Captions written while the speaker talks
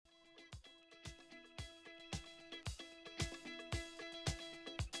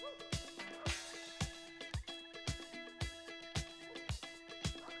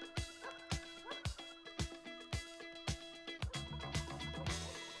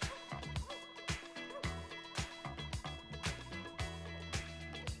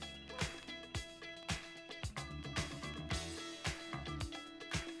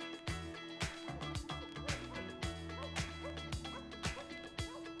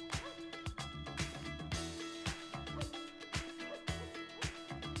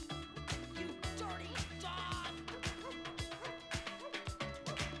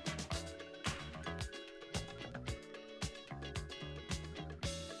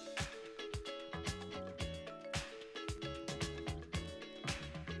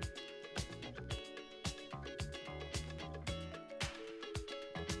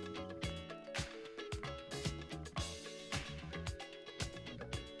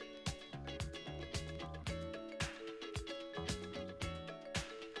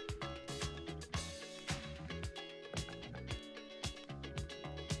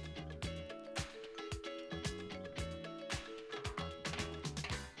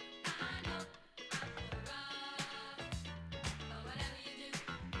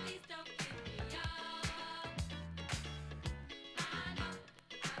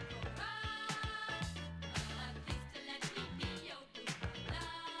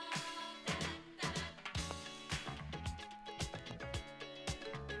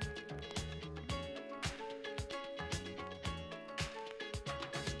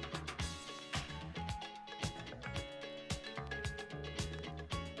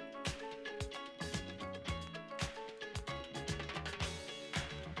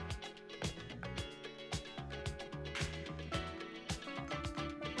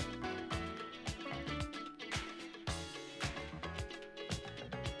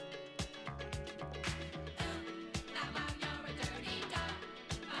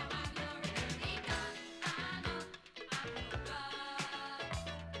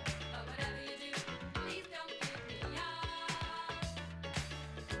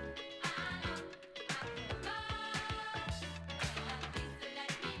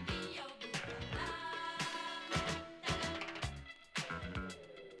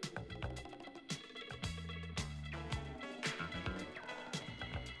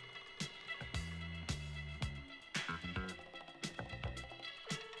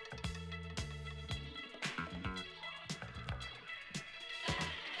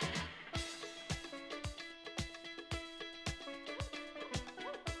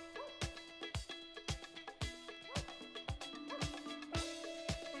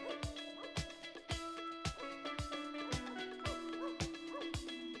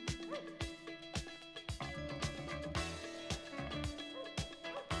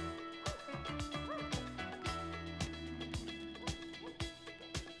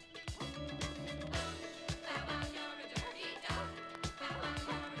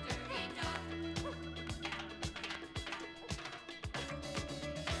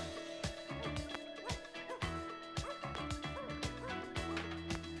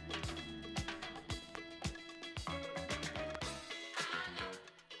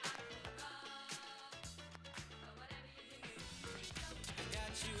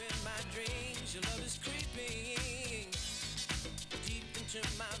dreams, your love is creeping deep into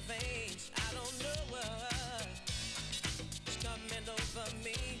my veins. I don't know what's coming over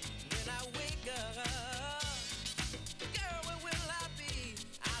me when I wake up. Girl, where will I be?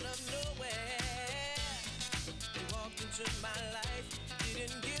 Out of nowhere, you walked into my life,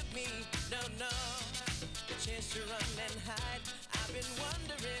 didn't give me, no, a chance to run and hide. I've been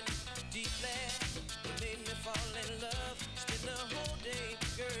wondering deeply, you made me fall in love. Spend the whole day,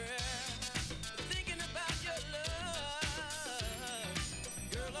 girl, thinking about your love.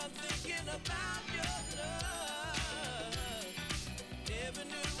 Girl, I'm thinking about your love. Never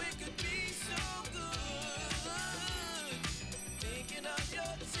knew it could be so good. Thinking of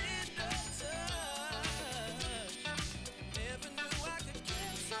your tender touch. Never knew I could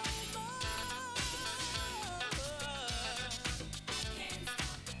care so much.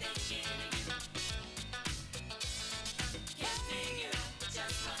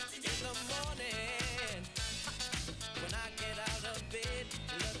 When I get out of bed,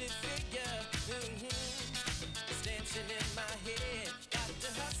 lovely figure, it's dancing in my head. Got to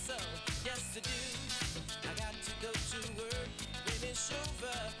hustle, yes I do. I got to go to work when it's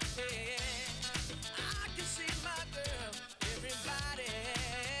over. Yeah, I can see my girl. Everybody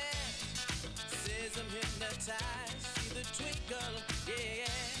says I'm hypnotized. See the twinkle, yeah.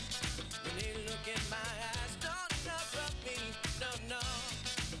 When they look in my eyes, don't interrupt me, no.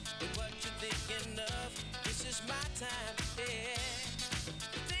 But what you thinking of? This is my time, yeah.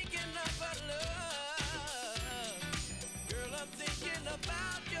 Thinking of our love. Girl, I'm thinking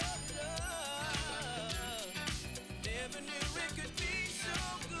about your love. Never knew it could be so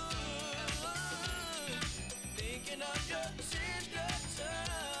good. Thinking of your tender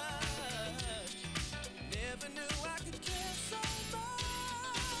touch. Never knew I could care so much.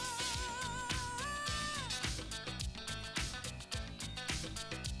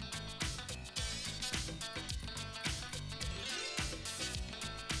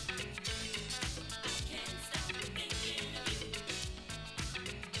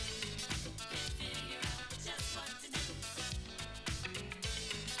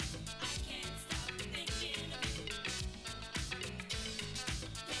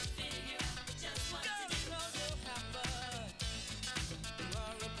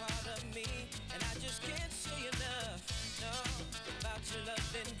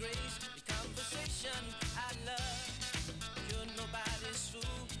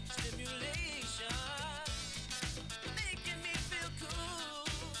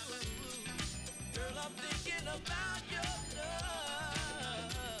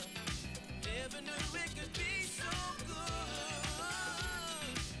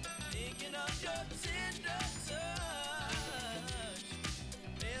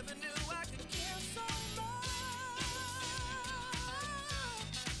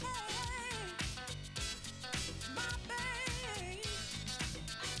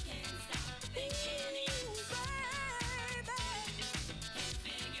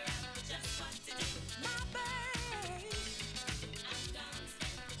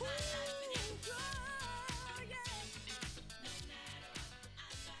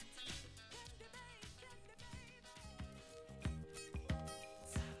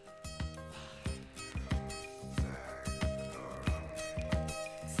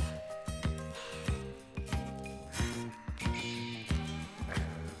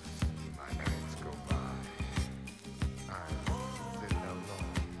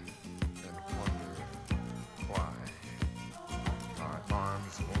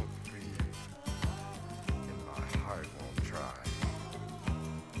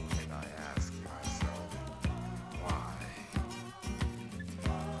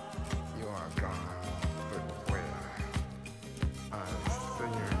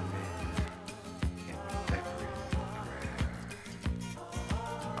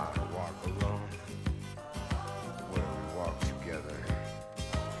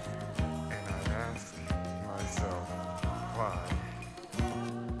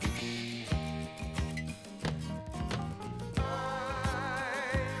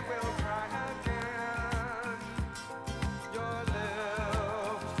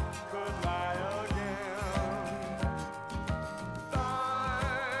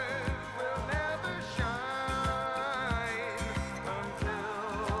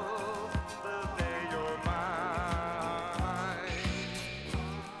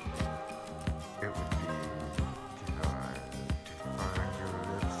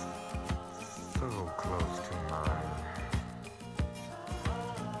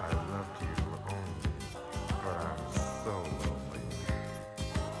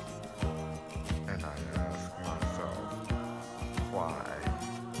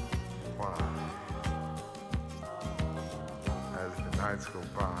 nights go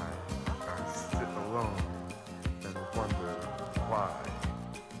by, I sit alone and wonder why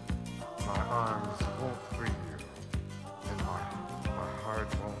my arms won't free you and my heart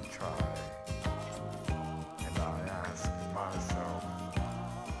won't try. And I ask myself,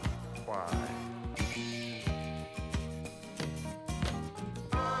 why?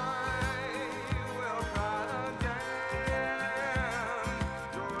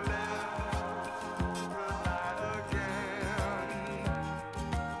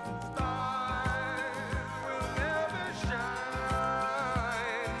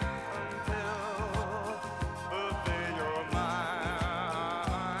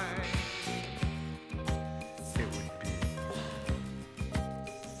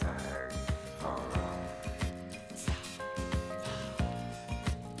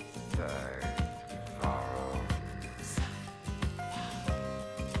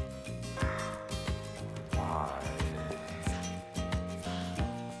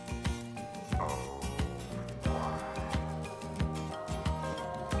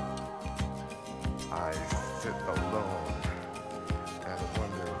 I sit alone and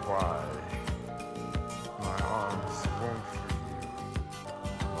wonder why my arms won't free you,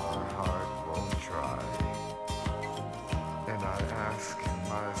 my heart won't try. And I ask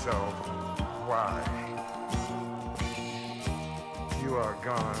myself why you are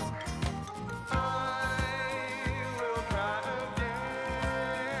gone.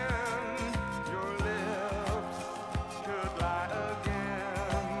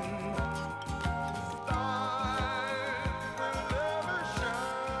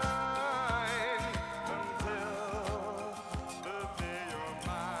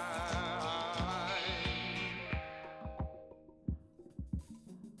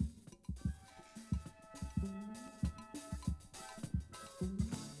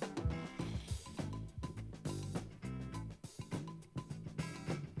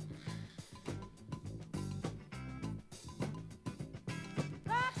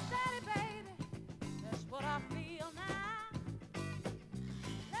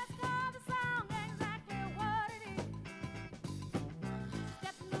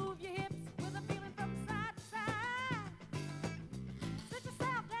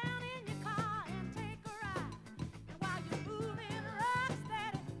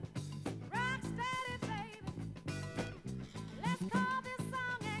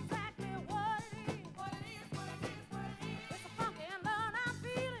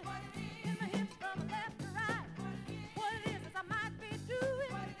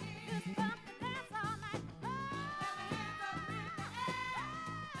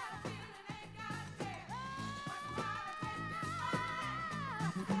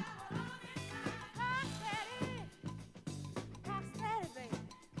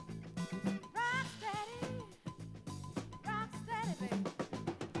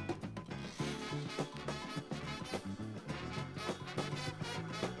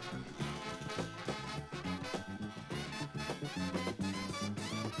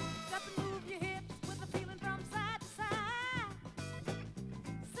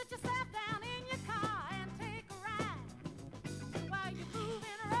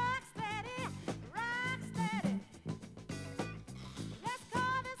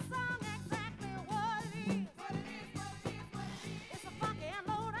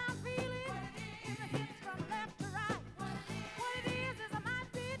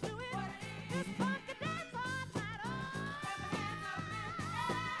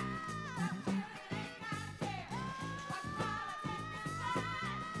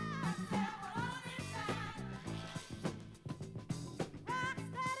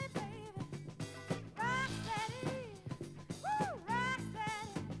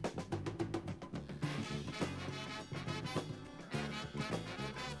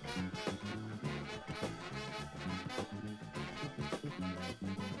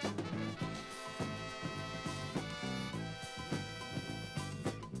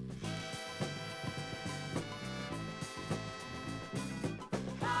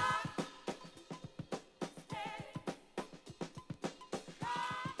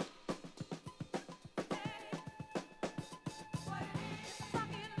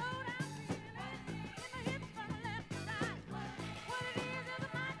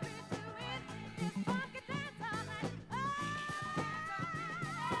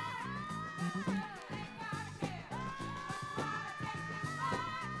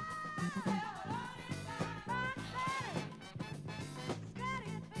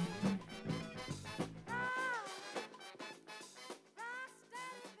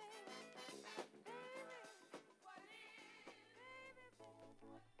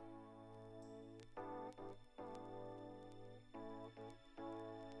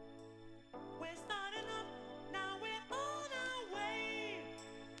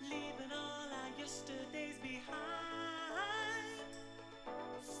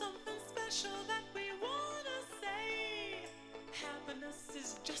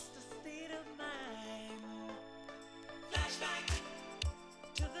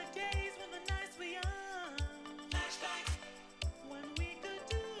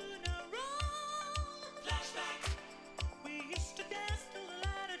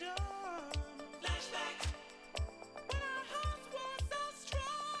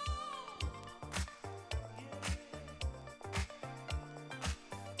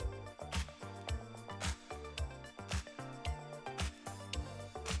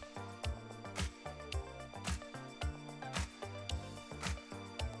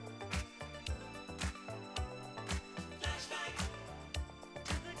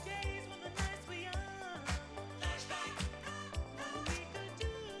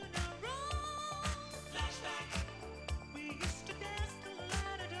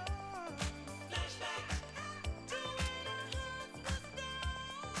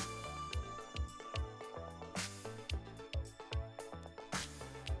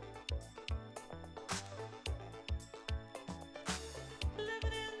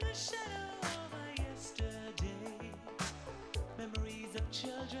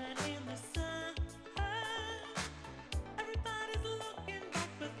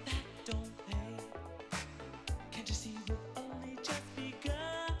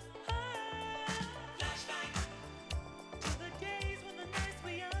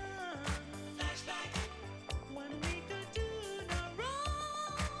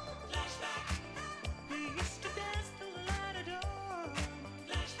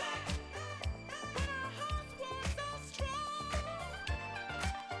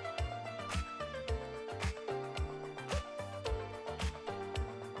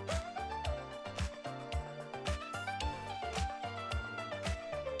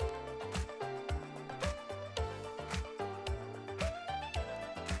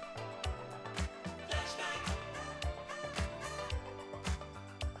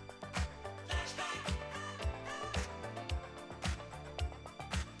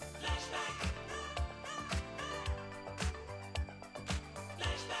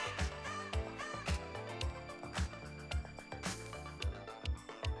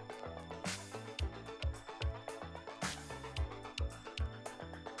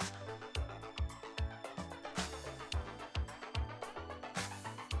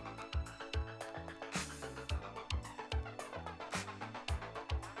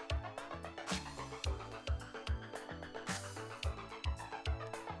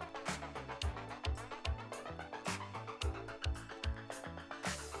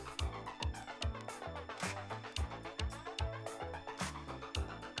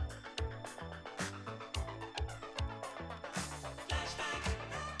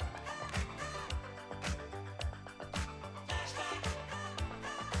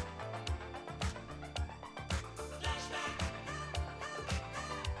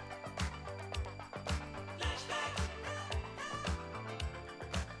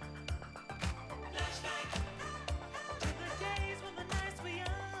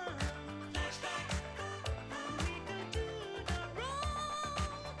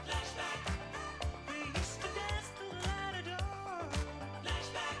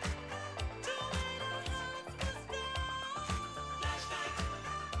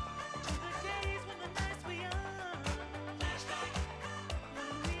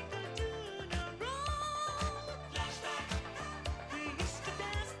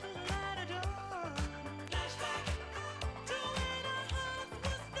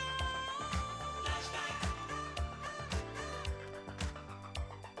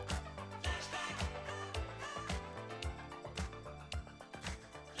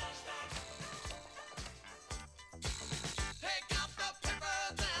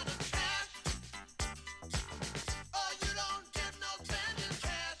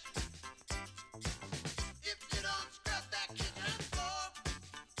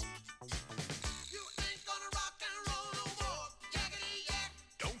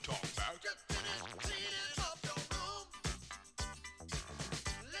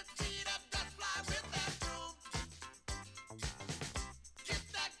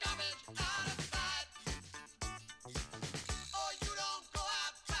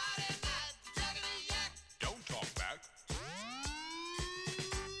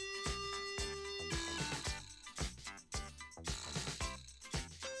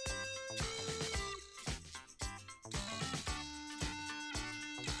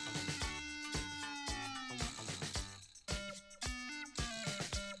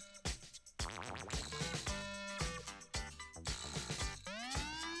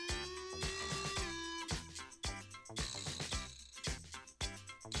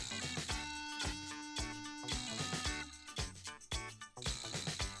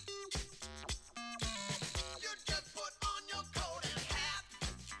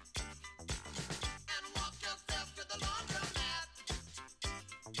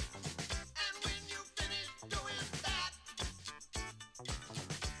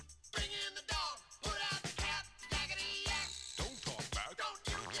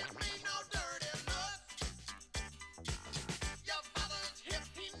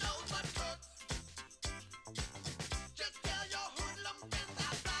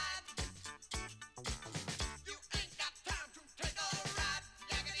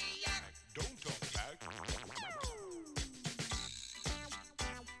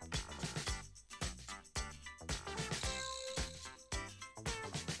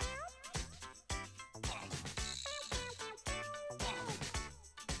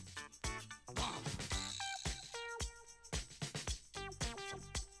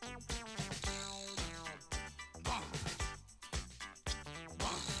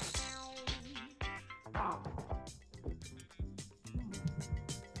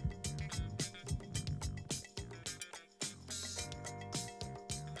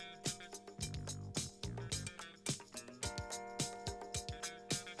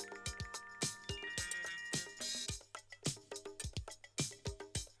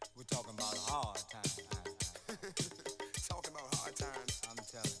 hard times. Talking about hard times. I'm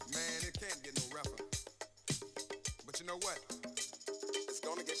telling you. Man, it can't get no rougher. But you know what? It's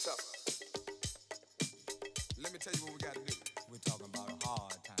gonna get tougher. Let me tell you what we gotta do. We're talking about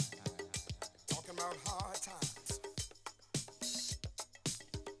hard times. Talking about hard times.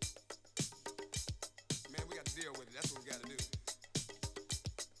 Man, we got to deal with it. That's what we got to do.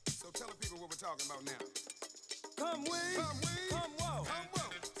 So tell the people what we're talking about now. Come we, Come we, come whoa, come whoa.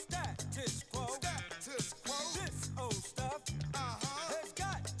 status quo, Status quo. this old stuff has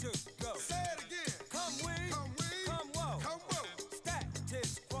got to go. Say it again. Come we, Come we, come whoa, come whoa.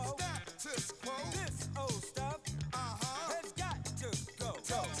 status quo, Status quo. this old stuff has got to go.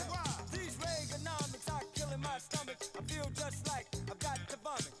 Tell me why. These Reaganomics are killing my stomach. I feel just like I've got to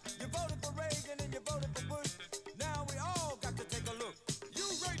vomit. You voted for Reagan and you voted for Bush. Now we all got to take a look. You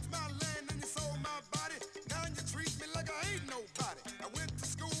raped my land and you sold my body. Now you treat me like I ain't nobody. I went to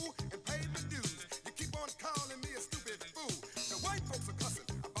school and paid my dues. You keep on calling me a stupid fool. The white folks are cussing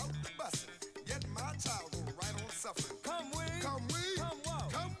about the busing. Yet my child go right on suffering. Come we, Come we, come whoa,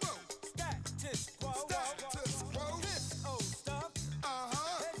 come whoa. status quo, Status quo. this old stuff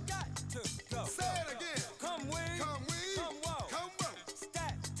has got to go. Say it again. Come we, Come we, come whoa, come whoa.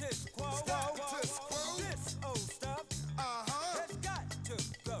 status quo, Status quo. this old stuff has got to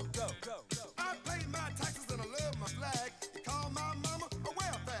go. I paid my taxes and I love my flag. You call my mama a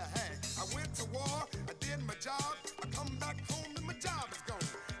welfare hag. I went to war, I did my job. I come back home and my job is gone.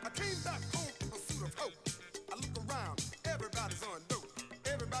 I came back home in pursuit of hope. I look around, everybody's on dope.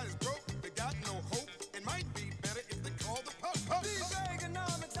 Everybody's broke, they got no hope. It might be better if they call the Pope. These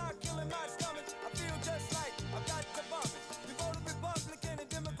Reaganomics are killing my stomach. I feel just like I've got to vomit. You voted Republican and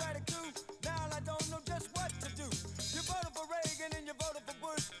Democratic too. Now I don't know just what to do. You voted for Reagan and you voted for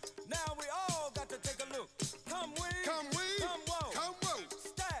Bush. Now we all got to take a look. Come we, Come we, come whoa, come whoa.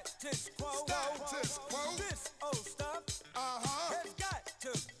 status quo, Status quo. this old stuff has got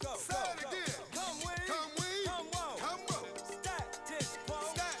to go. Say it again. Come we, Come we, come whoa, come whoa. status quo,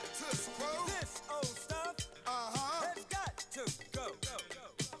 Status quo. this old stuff has got to go.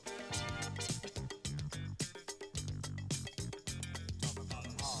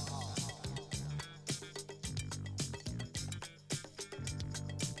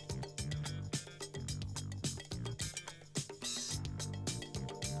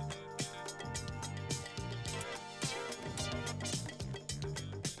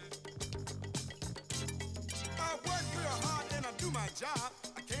 I work real hard and I do my job.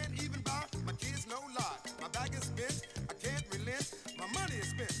 I can't even buy my kids no lot. My bag is bent, I can't relent. My money is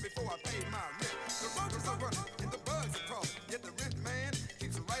spent before I pay my rent. The roaches are running and the birds are crawling. Yet the rent man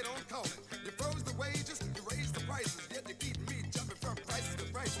keeps right on calling. You froze the wages, you raised the prices. Yet you keep me jumping from prices to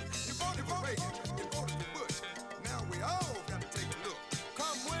prices. You voted for Reagan, you voted for Bush. Now we all got to take a look.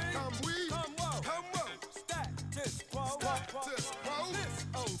 Come we, Come we, come whoa, come whoa. status quo, Status quo. this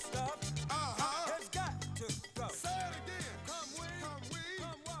old stuff has got to go. Say it again. Come we, Come we,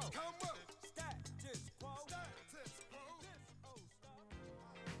 come whoa, come whoa. status quo, Status quo. this old stuff.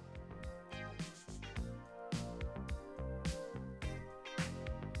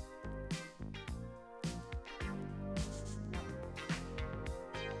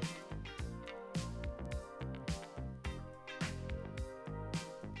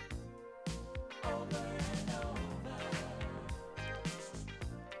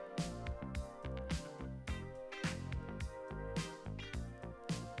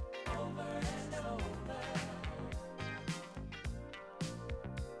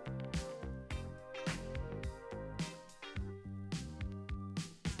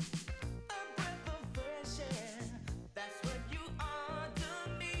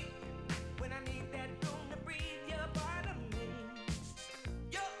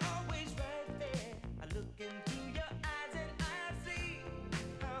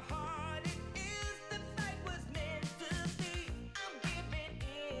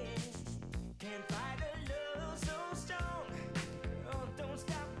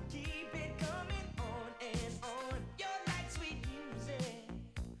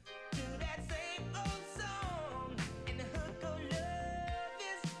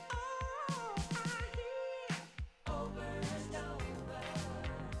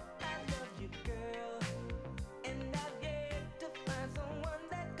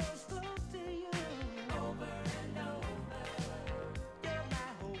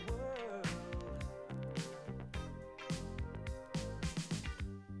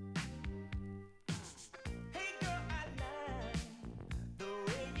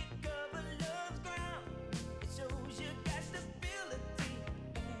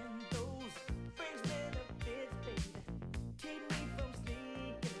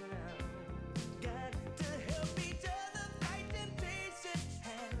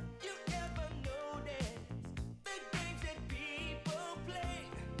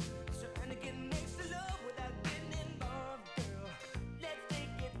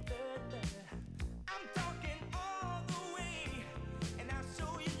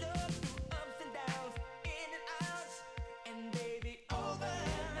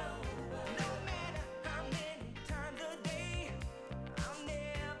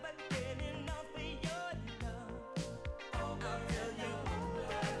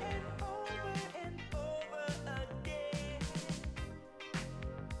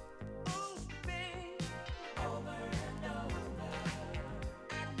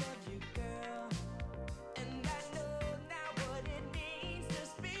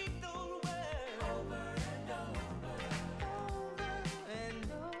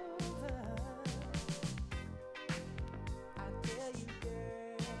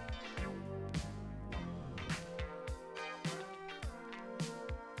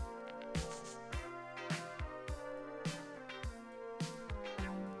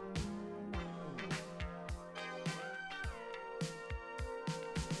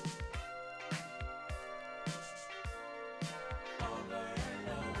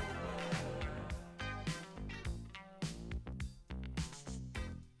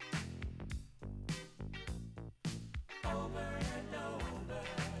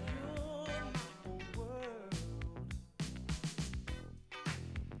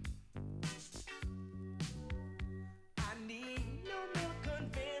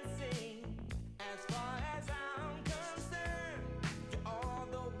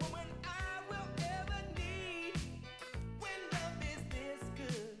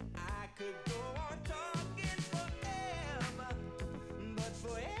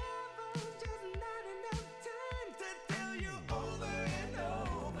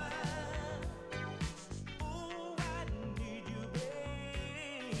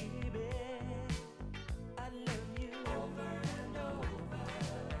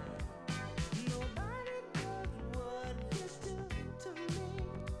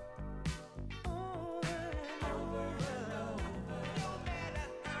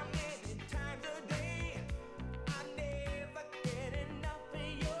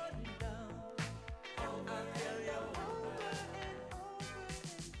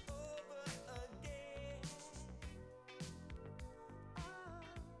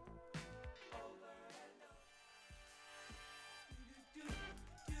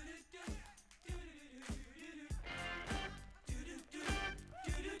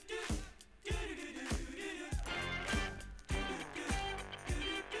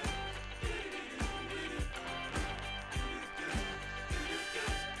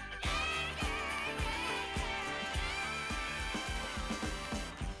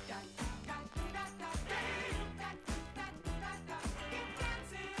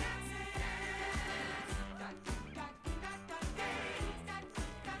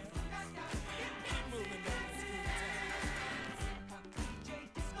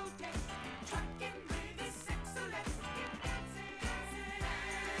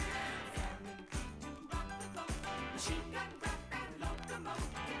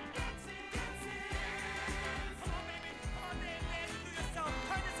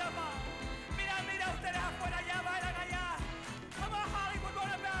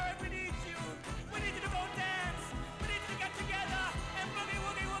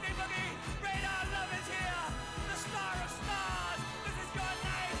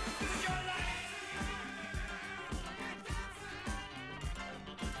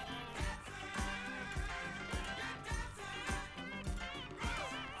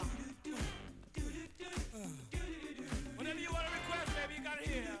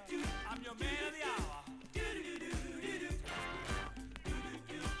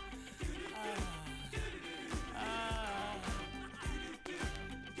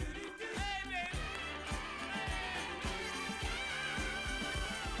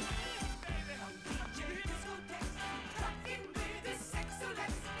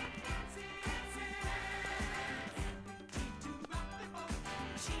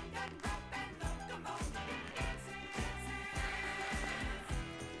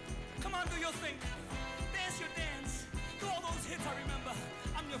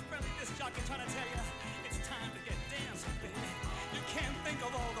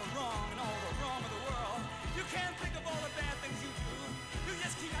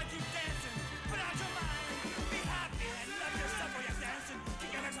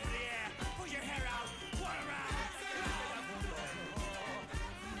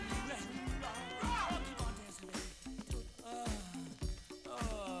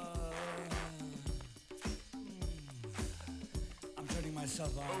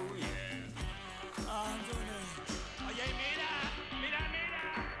 Myself on. Oh yeah. I'm doing it. Oye, mira.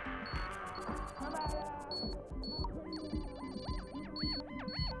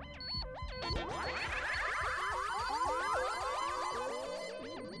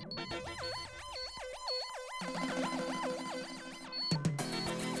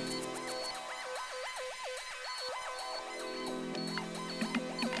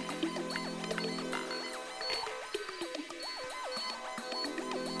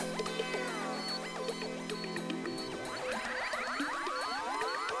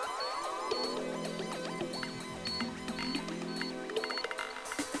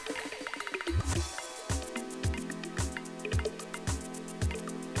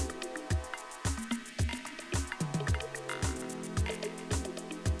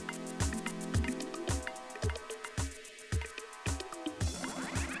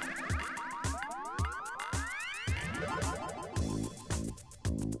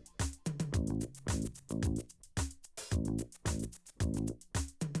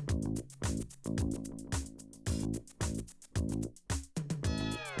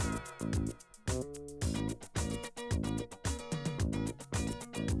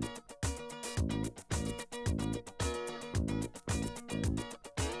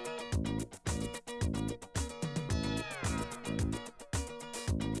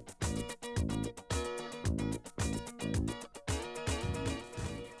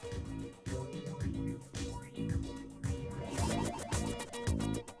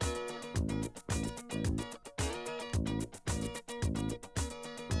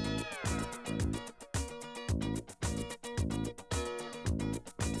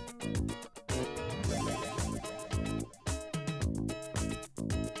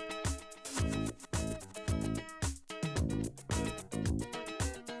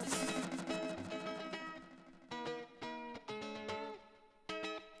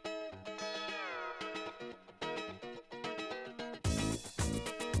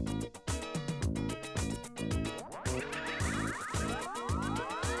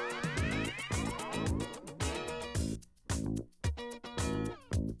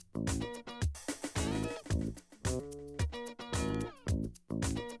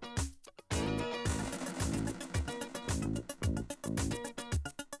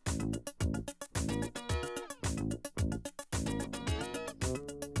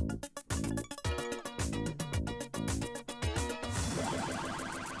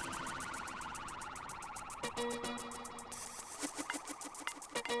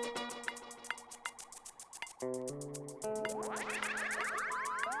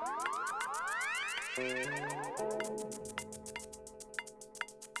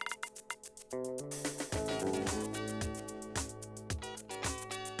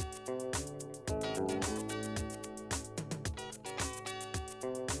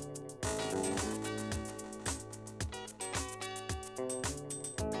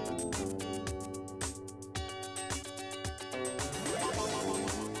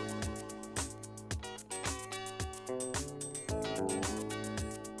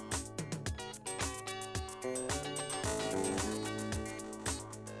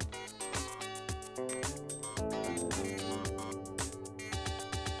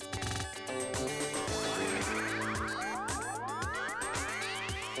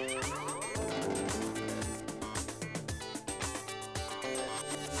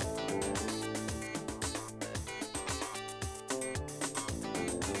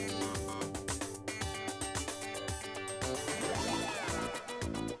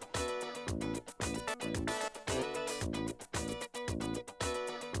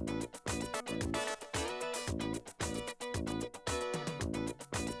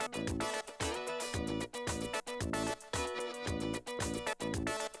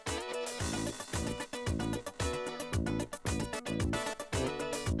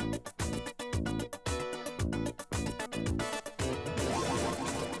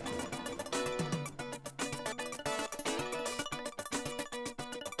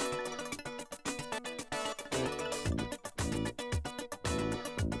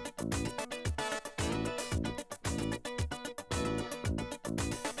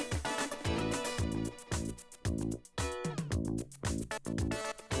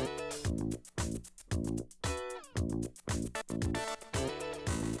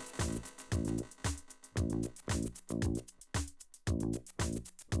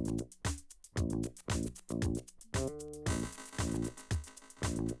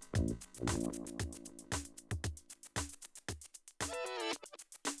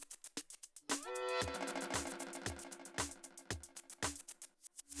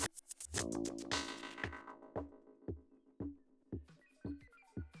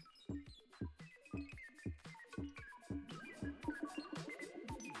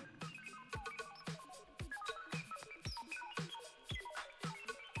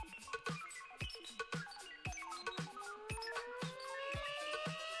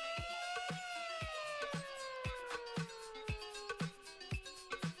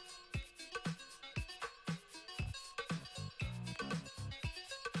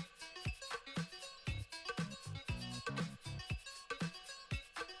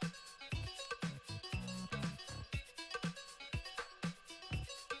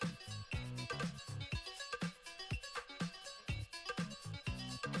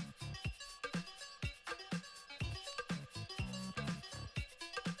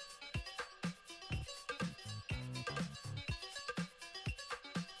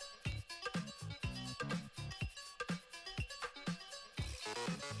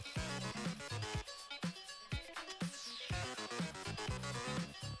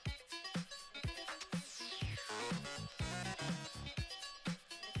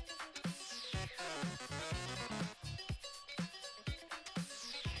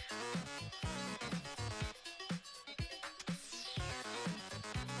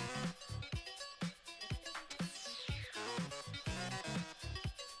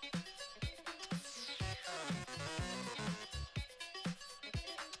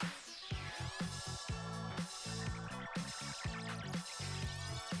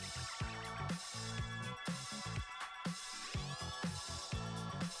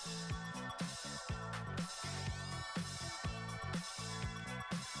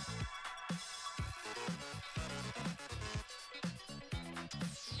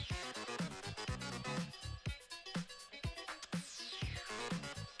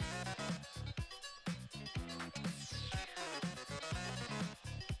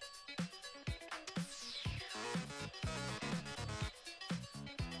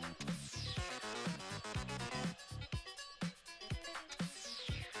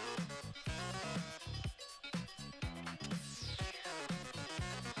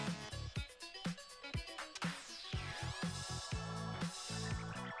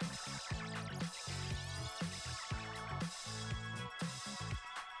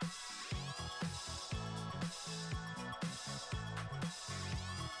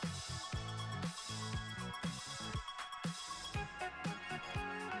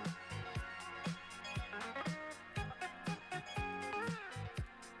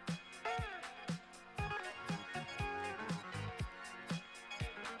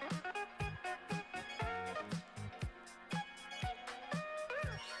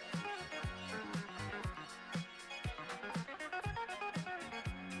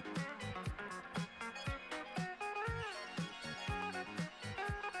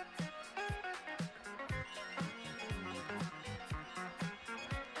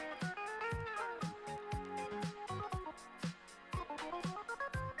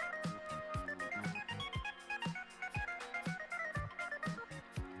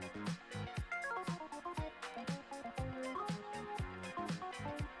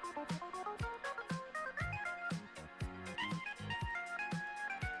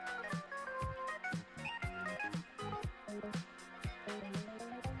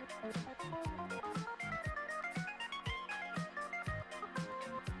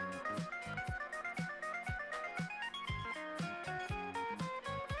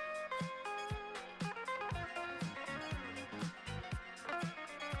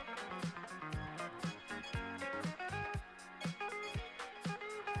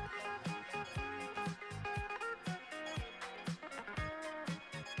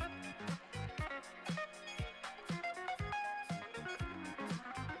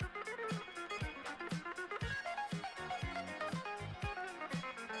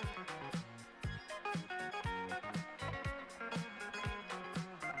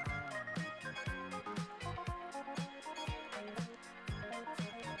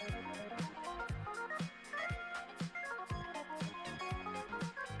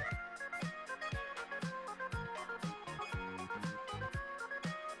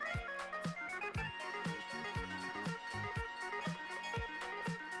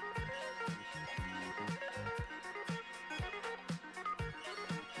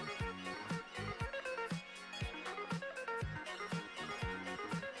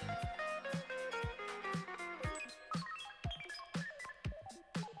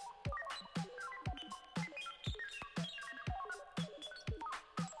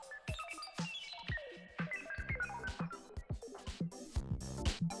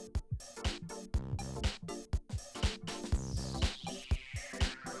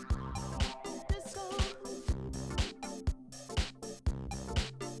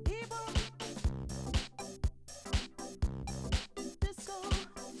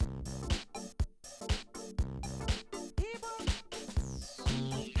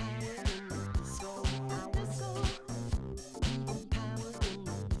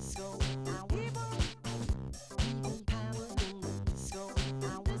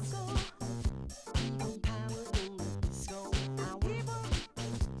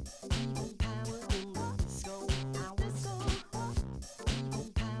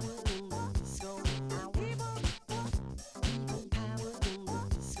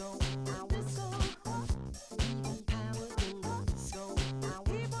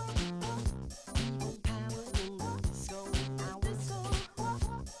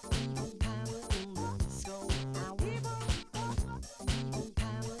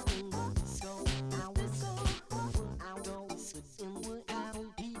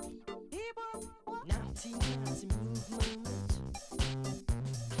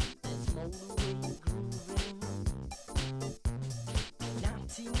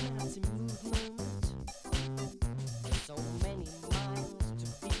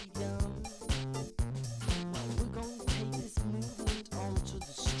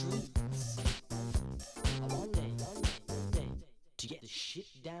 shit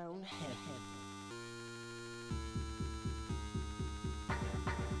down heavy.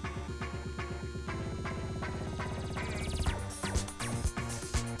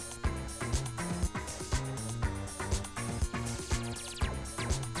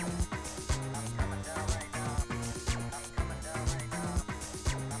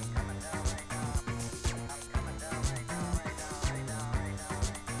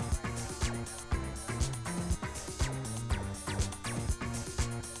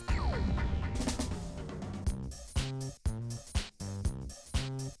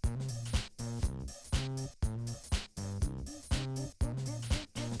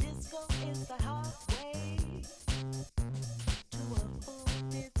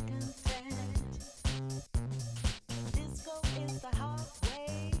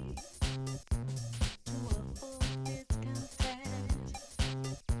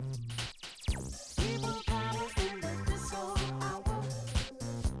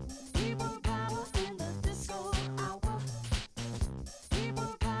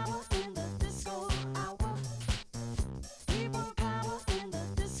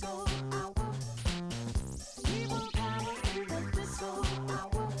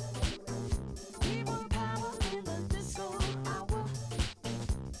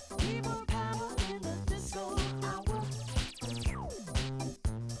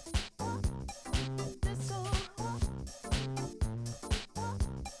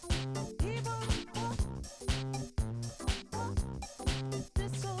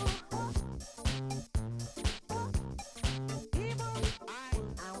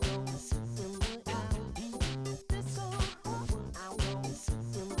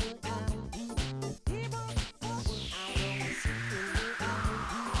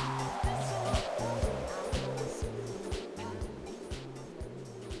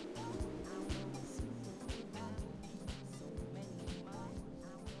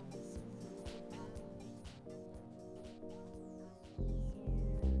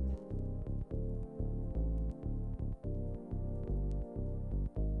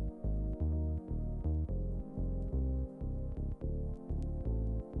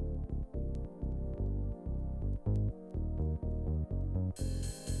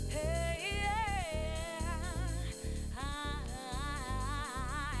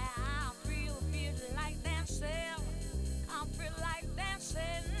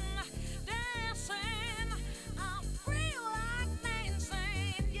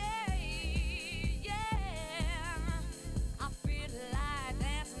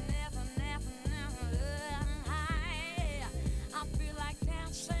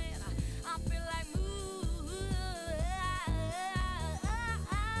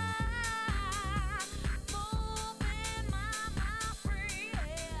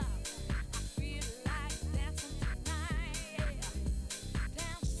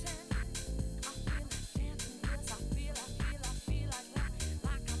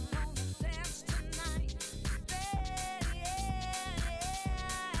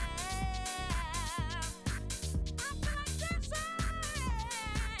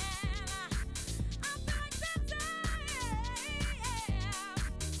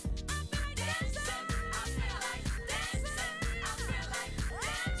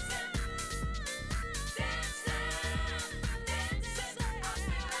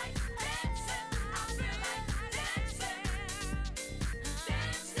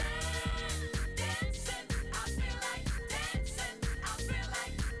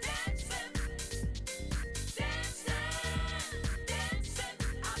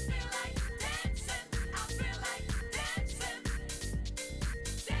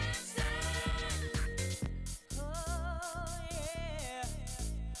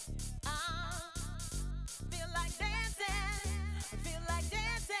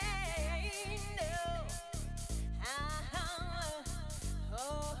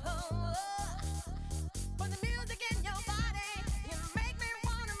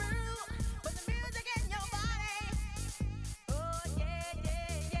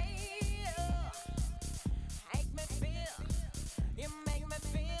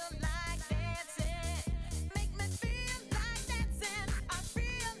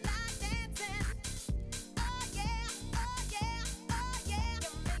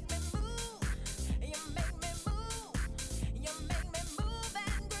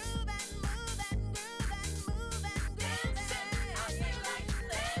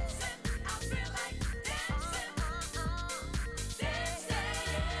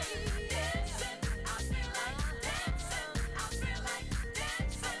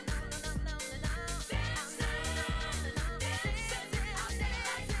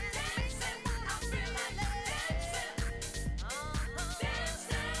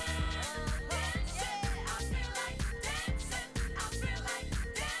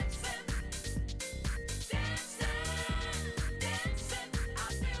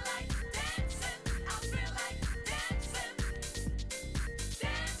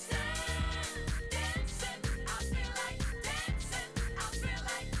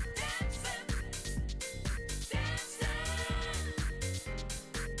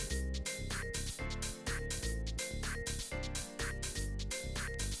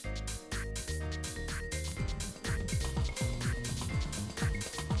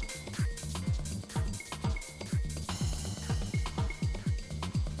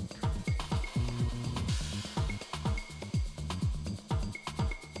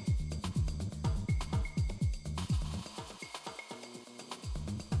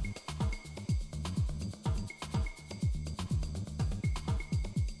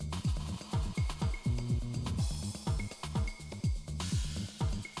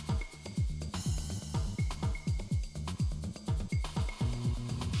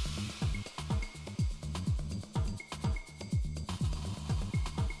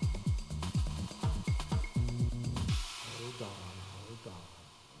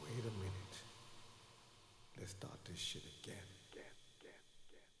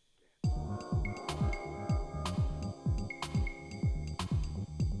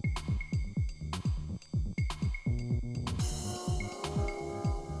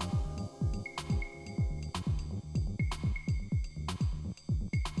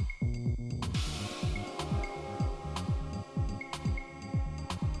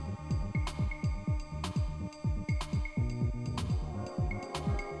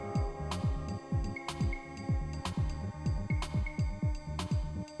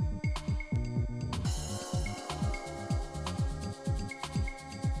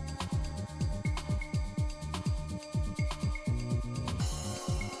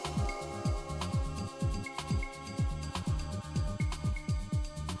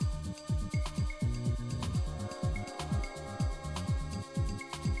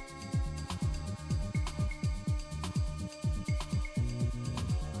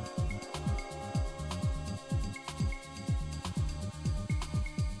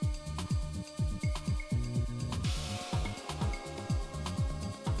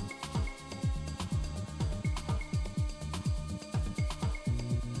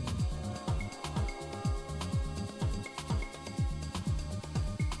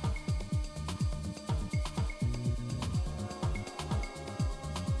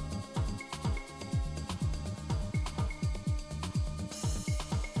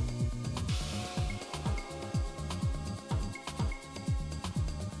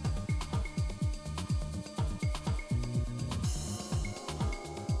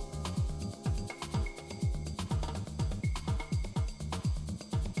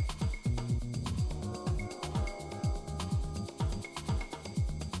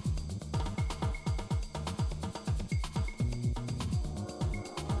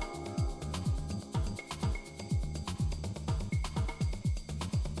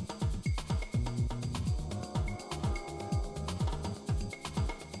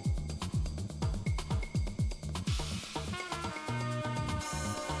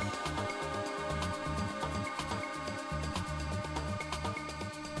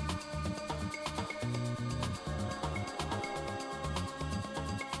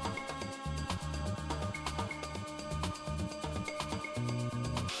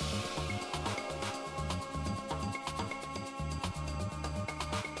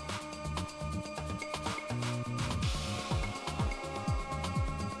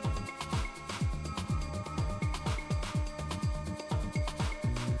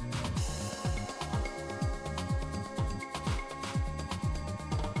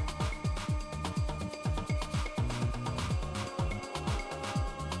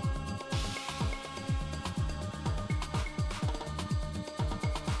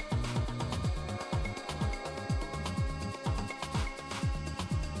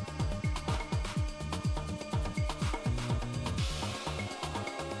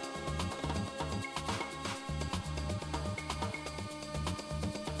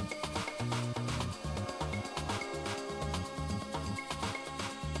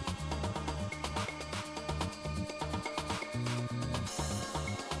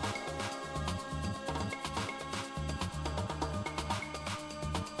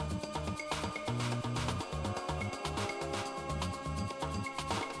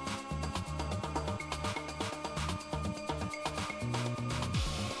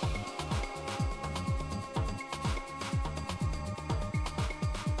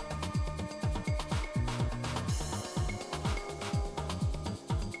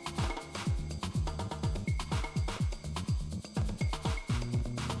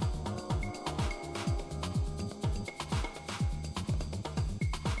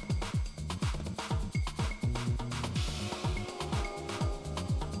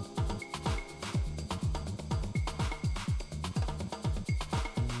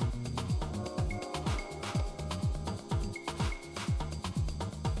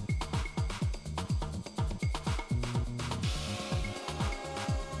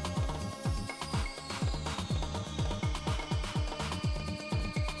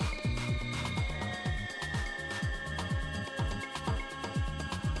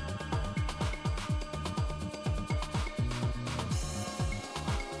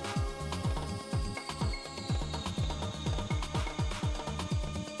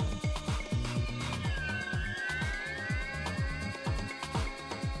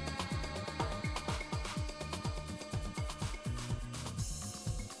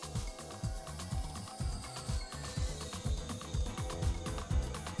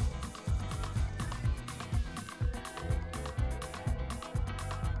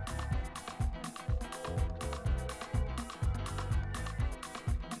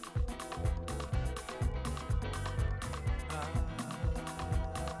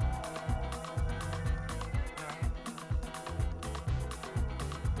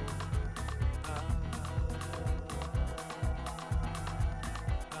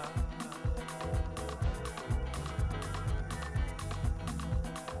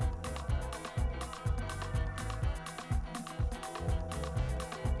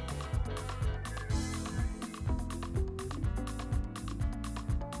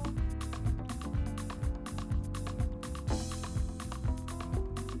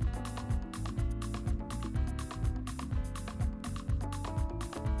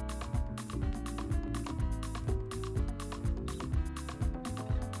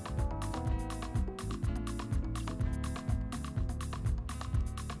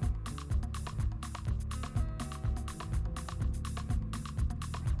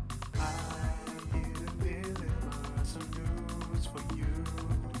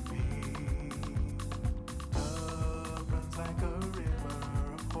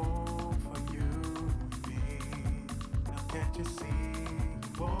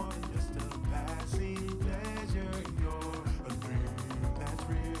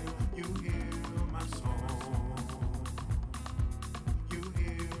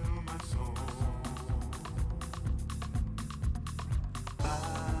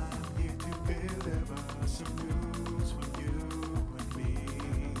 some news for you and me.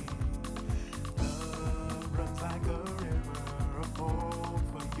 Love runs like a river of hope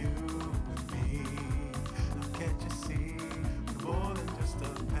for you and me. Now can't you see, more than just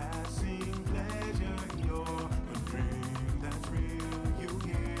a passing pleasure, you're a dream that's real, you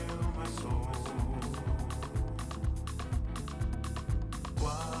heal my soul.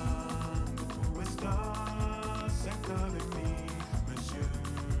 Quando tu estás cerca de mí, me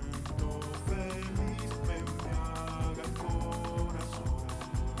siento feliz, me embriaga el corazón.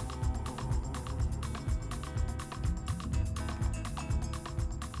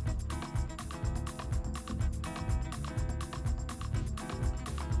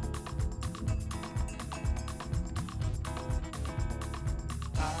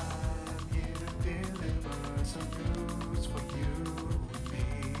 I'm here to deliver some news